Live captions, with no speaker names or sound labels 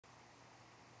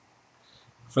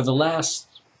For the last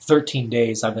 13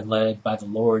 days, I've been led by the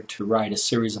Lord to write a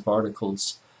series of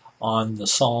articles on the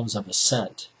Psalms of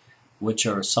Ascent, which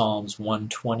are Psalms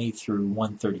 120 through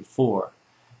 134.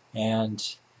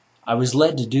 And I was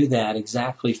led to do that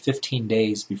exactly 15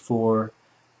 days before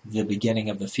the beginning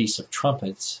of the Feast of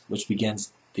Trumpets, which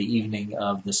begins the evening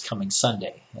of this coming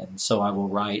Sunday. And so I will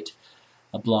write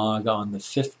a blog on the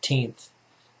 15th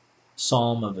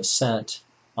Psalm of Ascent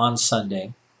on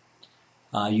Sunday.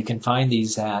 You can find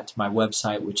these at my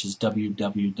website, which is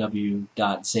www.zadok.us.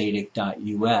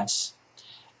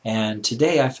 And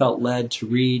today I felt led to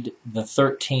read the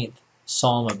 13th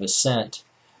Psalm of Ascent,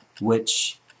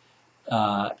 which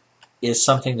is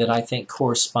something that I think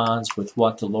corresponds with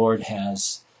what the Lord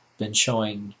has been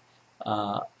showing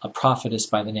a prophetess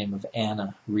by the name of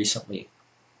Anna recently.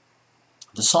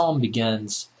 The psalm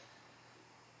begins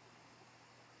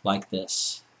like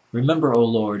this. Remember, O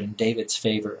Lord, in David's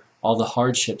favor, all the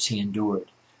hardships he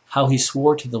endured, how he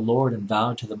swore to the Lord and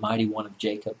vowed to the Mighty One of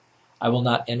Jacob, I will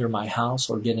not enter my house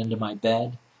or get into my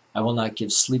bed. I will not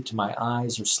give sleep to my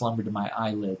eyes or slumber to my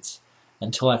eyelids,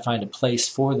 until I find a place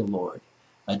for the Lord,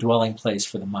 a dwelling place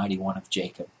for the Mighty One of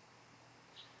Jacob.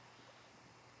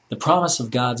 The promise of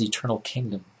God's eternal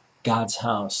kingdom, God's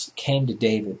house, came to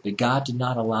David, but God did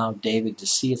not allow David to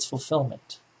see its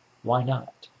fulfillment. Why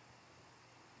not?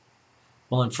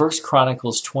 Well, in 1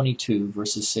 Chronicles 22,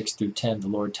 verses 6 through 10, the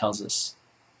Lord tells us,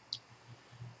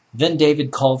 Then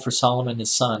David called for Solomon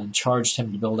his son and charged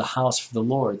him to build a house for the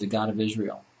Lord, the God of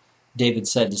Israel. David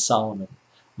said to Solomon,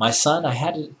 My son, I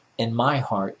had it in my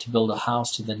heart to build a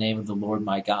house to the name of the Lord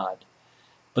my God.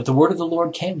 But the word of the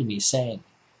Lord came to me, saying,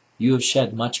 You have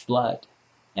shed much blood,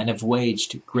 and have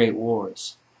waged great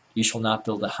wars. You shall not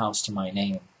build a house to my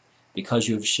name, because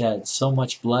you have shed so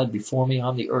much blood before me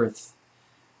on the earth.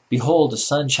 Behold, a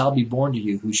son shall be born to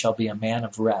you, who shall be a man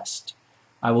of rest.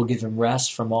 I will give him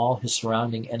rest from all his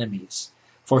surrounding enemies.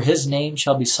 For his name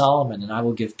shall be Solomon, and I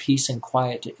will give peace and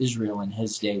quiet to Israel in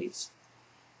his days.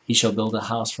 He shall build a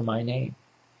house for my name.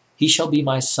 He shall be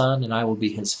my son, and I will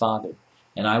be his father,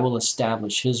 and I will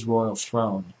establish his royal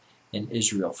throne in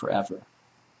Israel forever.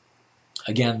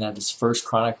 Again, that is 1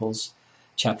 Chronicles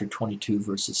chapter 22,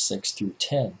 verses 6 through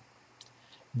 10.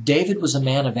 David was a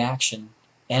man of action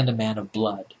and a man of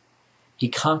blood. He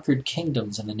conquered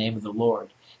kingdoms in the name of the Lord.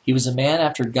 He was a man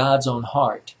after God's own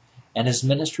heart, and his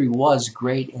ministry was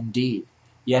great indeed,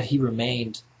 yet he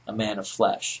remained a man of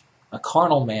flesh, a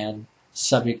carnal man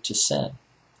subject to sin.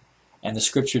 And the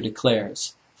scripture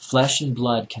declares, flesh and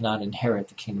blood cannot inherit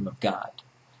the kingdom of God.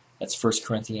 That's 1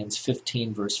 Corinthians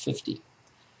 15, verse 50.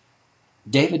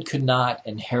 David could not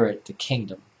inherit the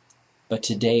kingdom, but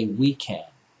today we can.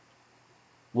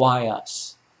 Why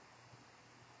us?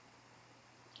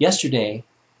 Yesterday,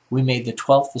 we made the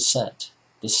 12th ascent,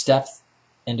 the step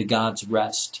into God's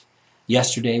rest.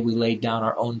 Yesterday, we laid down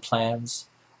our own plans,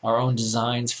 our own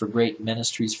designs for great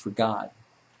ministries for God.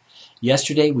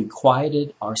 Yesterday, we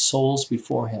quieted our souls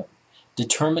before Him,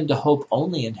 determined to hope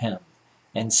only in Him,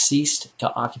 and ceased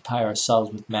to occupy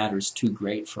ourselves with matters too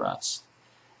great for us.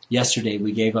 Yesterday,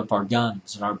 we gave up our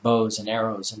guns and our bows and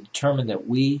arrows and determined that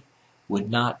we would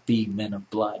not be men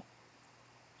of blood.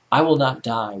 I will not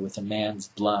die with a man's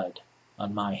blood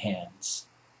on my hands.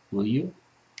 Will you?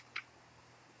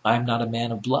 I am not a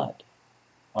man of blood.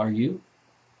 Are you?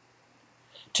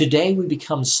 Today we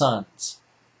become sons,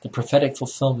 the prophetic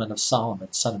fulfillment of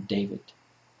Solomon, son of David.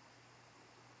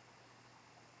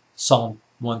 Psalm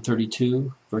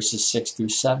 132, verses 6 through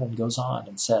 7 goes on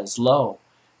and says, Lo,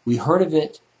 we heard of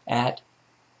it at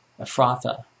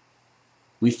Ephrathah.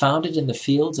 We found it in the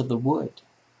fields of the wood.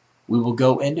 We will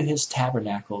go into his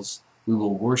tabernacles. We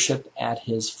will worship at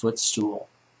his footstool.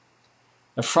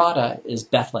 Ephrathah is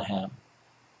Bethlehem,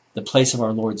 the place of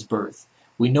our Lord's birth.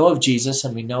 We know of Jesus,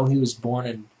 and we know he was born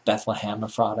in Bethlehem,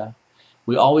 Ephrathah.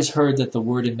 We always heard that the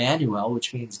word Emmanuel,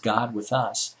 which means God with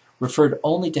us, referred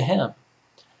only to him.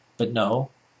 But no,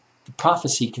 the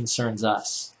prophecy concerns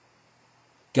us.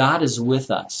 God is with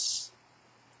us,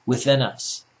 within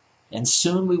us, and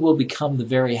soon we will become the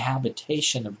very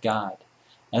habitation of God,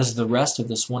 as the rest of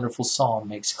this wonderful psalm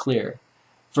makes clear.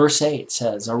 Verse 8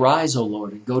 says, Arise, O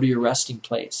Lord, and go to your resting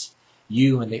place,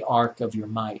 you and the ark of your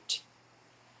might.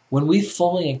 When we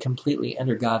fully and completely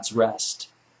enter God's rest,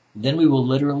 then we will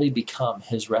literally become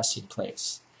his resting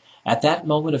place. At that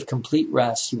moment of complete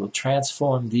rest, he will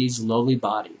transform these lowly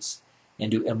bodies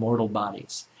into immortal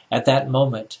bodies. At that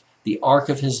moment, the ark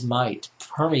of his might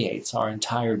permeates our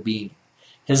entire being.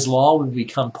 His law will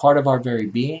become part of our very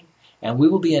being, and we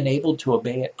will be enabled to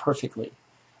obey it perfectly.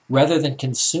 Rather than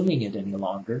consuming it any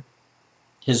longer,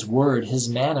 his word, his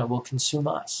manna will consume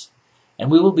us. and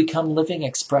we will become living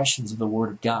expressions of the Word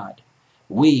of God.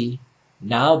 We,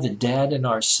 now the dead in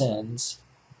our sins,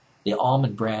 the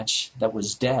almond branch that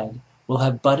was dead, will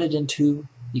have budded into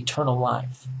eternal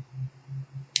life.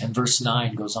 And verse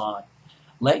 9 goes on,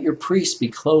 let your priests be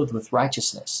clothed with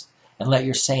righteousness, and let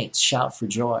your saints shout for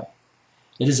joy.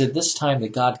 It is at this time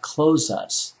that God clothes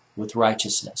us with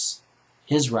righteousness,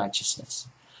 his righteousness.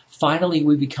 Finally,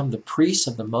 we become the priests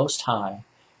of the Most High,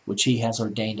 which he has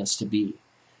ordained us to be.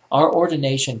 Our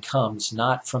ordination comes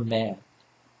not from man,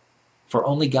 for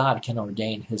only God can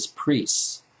ordain his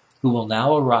priests, who will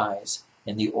now arise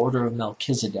in the order of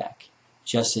Melchizedek,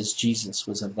 just as Jesus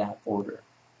was of that order.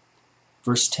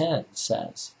 Verse 10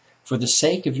 says, for the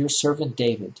sake of your servant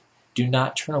David, do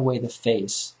not turn away the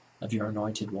face of your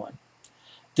anointed one.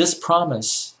 This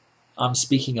promise I'm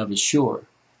speaking of is sure,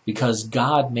 because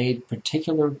God made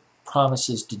particular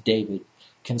promises to David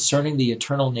concerning the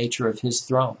eternal nature of his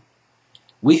throne.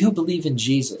 We who believe in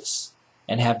Jesus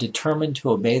and have determined to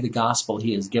obey the gospel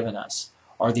he has given us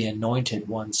are the anointed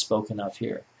ones spoken of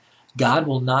here. God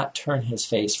will not turn his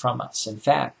face from us. In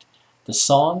fact, the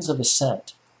songs of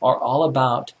ascent are all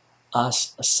about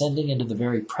us ascending into the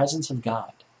very presence of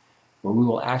God, where we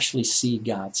will actually see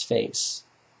God's face.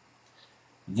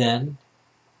 Then,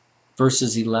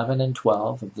 verses 11 and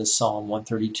 12 of this Psalm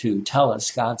 132 tell us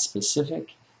God's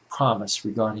specific promise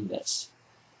regarding this.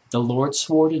 The Lord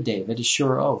swore to David a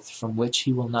sure oath from which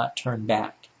he will not turn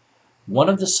back. One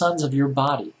of the sons of your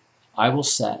body I will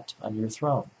set on your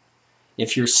throne.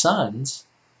 If your sons,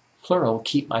 plural,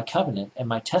 keep my covenant and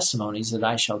my testimonies that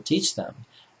I shall teach them,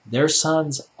 their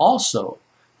sons also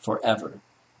forever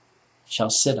shall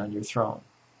sit on your throne.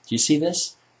 Do you see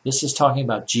this? This is talking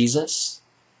about Jesus,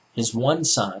 his one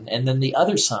son, and then the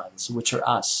other sons, which are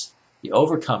us, the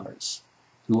overcomers,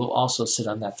 who will also sit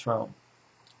on that throne.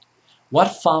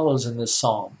 What follows in this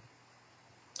psalm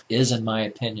is, in my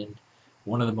opinion,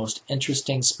 one of the most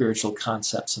interesting spiritual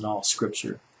concepts in all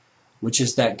Scripture, which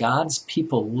is that God's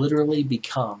people literally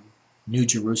become New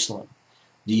Jerusalem,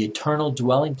 the eternal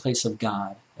dwelling place of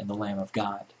God and the Lamb of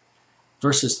God.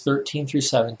 Verses 13 through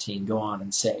 17 go on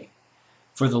and say,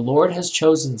 for the Lord has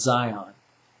chosen Zion.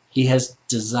 He has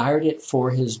desired it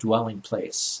for his dwelling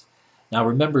place. Now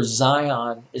remember,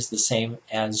 Zion is the same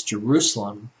as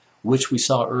Jerusalem, which we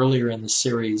saw earlier in the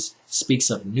series speaks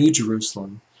of New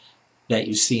Jerusalem that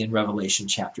you see in Revelation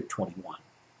chapter 21.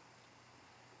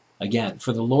 Again,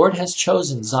 for the Lord has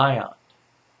chosen Zion,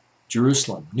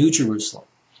 Jerusalem, New Jerusalem.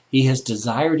 He has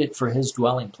desired it for his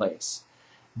dwelling place.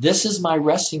 This is my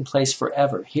resting place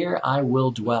forever. Here I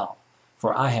will dwell,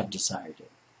 for I have desired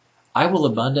it. I will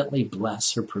abundantly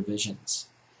bless her provisions.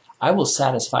 I will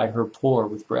satisfy her poor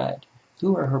with bread.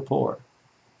 Who are her poor?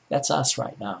 That's us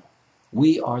right now.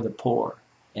 We are the poor,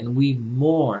 and we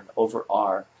mourn over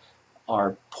our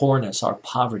poorness, our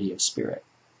poverty of spirit.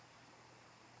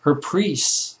 Her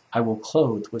priests I will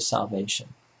clothe with salvation,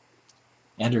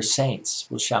 and her saints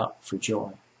will shout for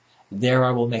joy. There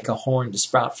I will make a horn to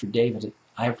sprout for David.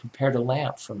 I have prepared a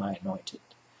lamp for my anointed.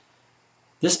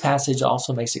 This passage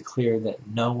also makes it clear that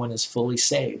no one is fully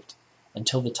saved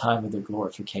until the time of their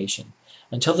glorification,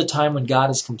 until the time when God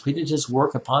has completed his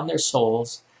work upon their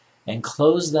souls and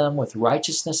clothes them with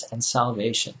righteousness and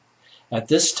salvation. At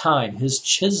this time, his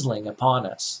chiseling upon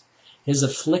us, his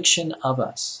affliction of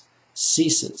us,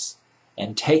 ceases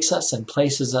and takes us and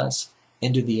places us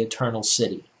into the eternal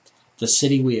city, the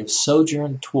city we have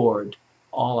sojourned toward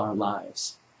all our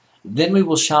lives. Then we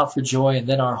will shout for joy, and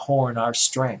then our horn, our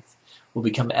strength, will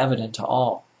become evident to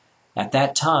all. At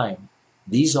that time,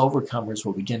 these overcomers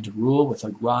will begin to rule with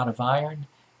a rod of iron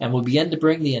and will begin to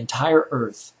bring the entire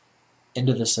earth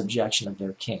into the subjection of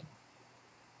their king.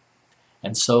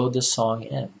 And so this song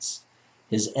ends.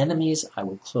 His enemies I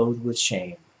will clothe with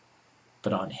shame,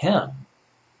 but on him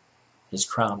his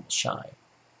crown will shine.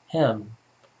 Him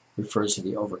refers to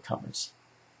the overcomers.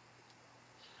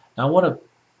 Now I want to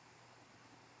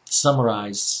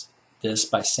summarize this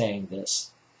by saying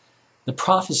this. The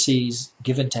prophecies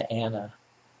given to Anna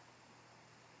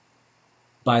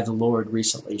by the Lord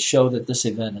recently show that this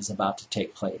event is about to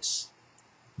take place.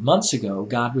 Months ago,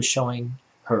 God was showing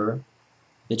her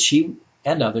that she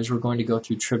and others were going to go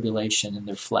through tribulation in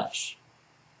their flesh.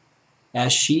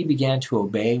 As she began to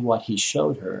obey what he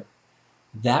showed her,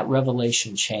 that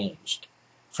revelation changed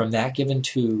from that given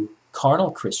to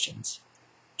carnal Christians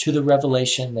to the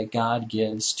revelation that God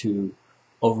gives to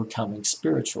overcoming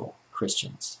spiritual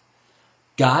Christians.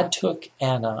 God took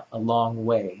Anna a long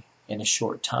way in a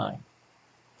short time.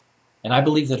 And I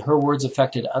believe that her words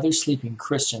affected other sleeping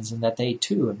Christians and that they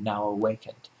too have now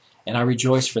awakened. And I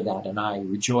rejoice for that, and I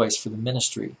rejoice for the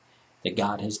ministry that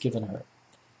God has given her.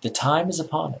 The time is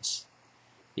upon us.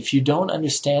 If you don't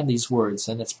understand these words,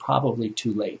 then it's probably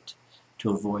too late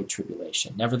to avoid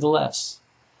tribulation. Nevertheless,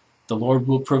 the Lord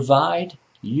will provide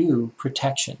you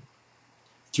protection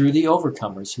through the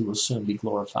overcomers who will soon be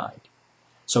glorified.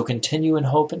 So continue in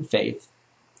hope and faith.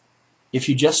 If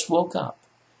you just woke up,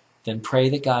 then pray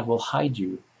that God will hide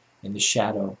you in the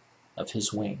shadow of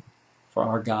his wing. For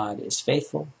our God is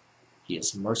faithful, he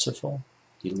is merciful,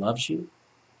 he loves you,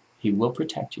 he will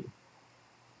protect you.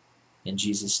 In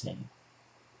Jesus' name,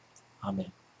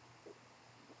 amen.